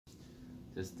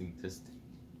Testing.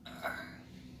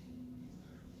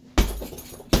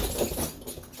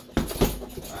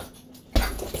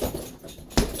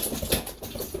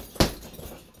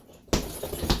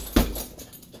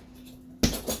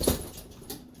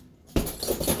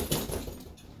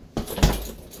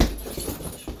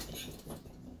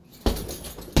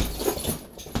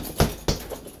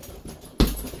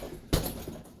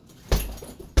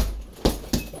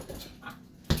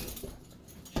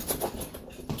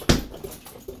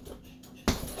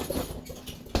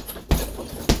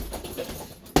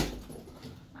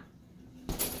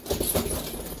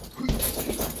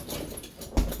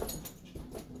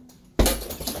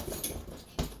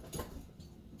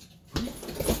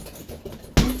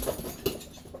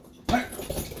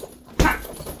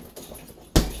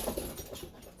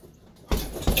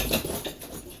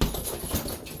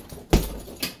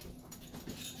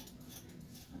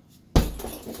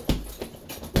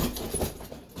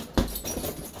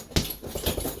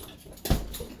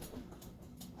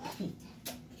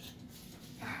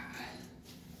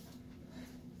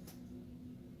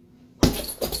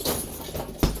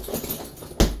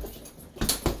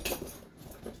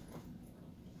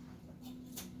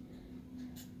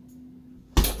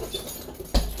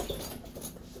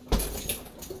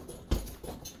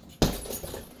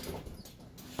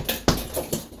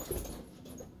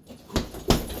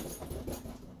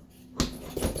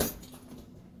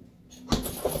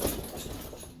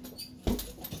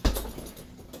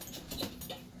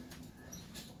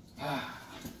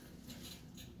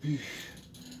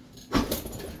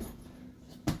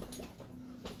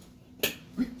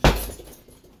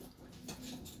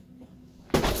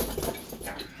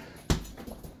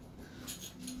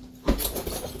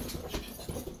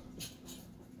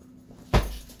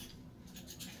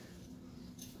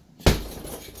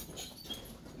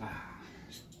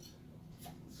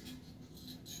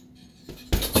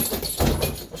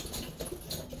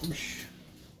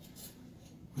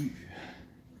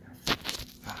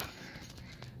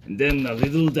 And then a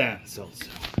little dance also.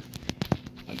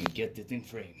 I can get it in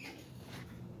frame.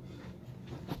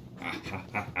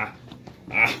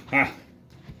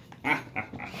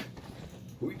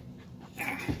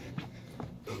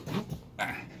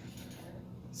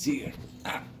 See here.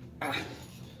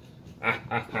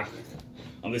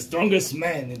 I'm the strongest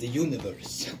man in the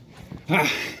universe.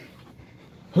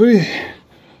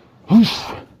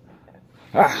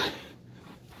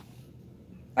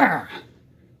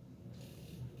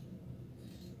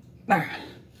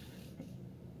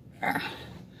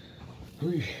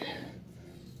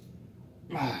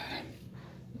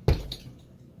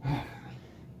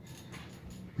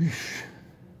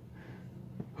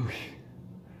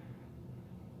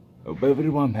 Hope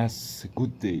everyone has a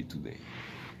good day today.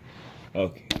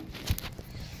 Okay,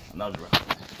 another round.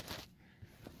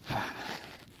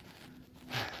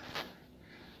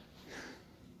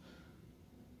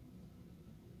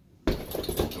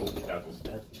 Oh, that was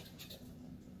bad.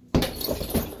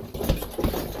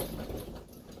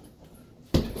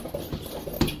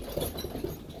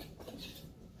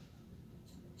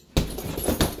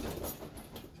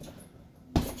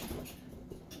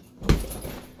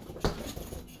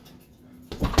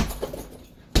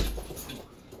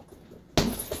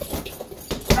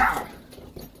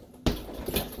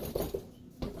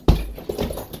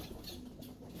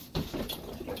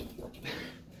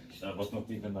 That was not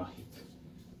even a hit.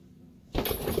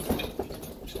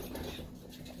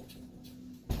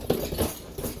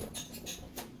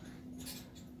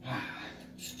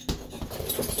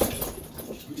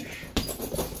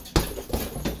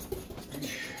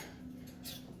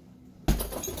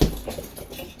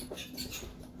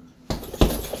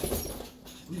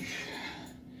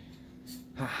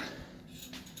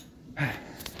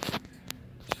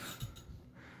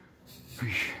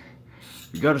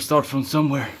 We gotta start from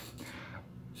somewhere.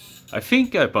 I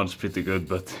think I punched pretty good,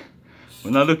 but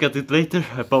when I look at it later,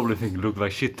 I probably think it looked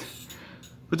like shit.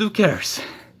 But who cares?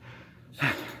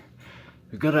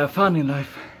 You gotta have fun in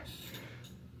life,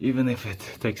 even if it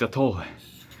takes a toll.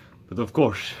 But of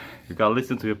course, you gotta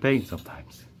listen to your pain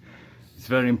sometimes. It's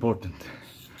very important.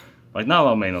 Right now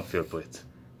I may not feel it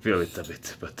a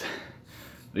bit, but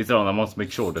later on I must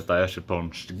make sure that I actually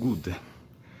punched good.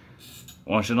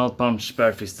 One should not punch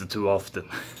barefisted too often.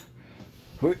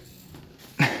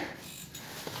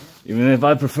 Even if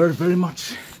I prefer it very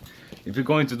much. If you're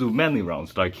going to do many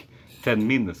rounds, like 10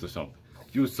 minutes or something,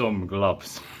 use some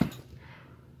gloves.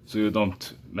 So you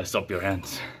don't mess up your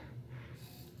hands.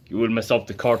 You will mess up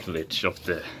the cartilage of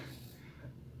the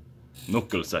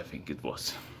knuckles, I think it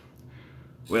was.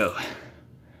 Well,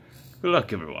 good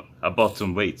luck everyone. I bought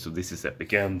some weight, so this is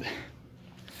epic, and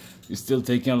You're still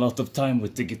taking a lot of time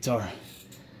with the guitar.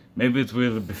 Maybe it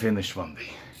will be finished one day.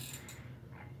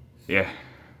 Yeah.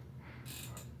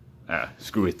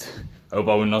 Screw it. I hope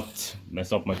I will not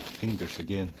mess up my fingers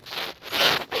again.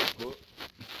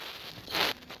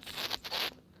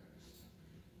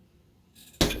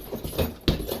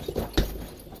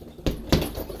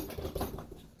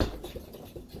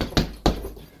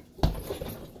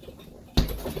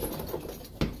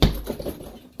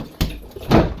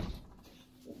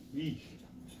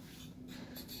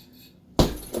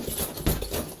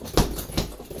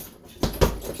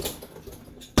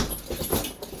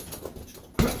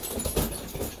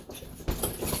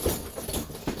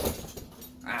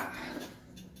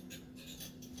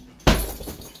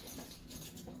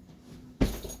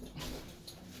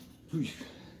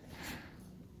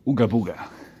 Ooga booga.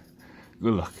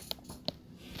 Good luck.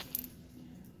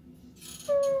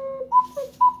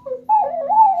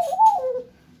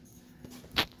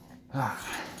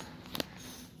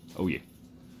 Oh yeah.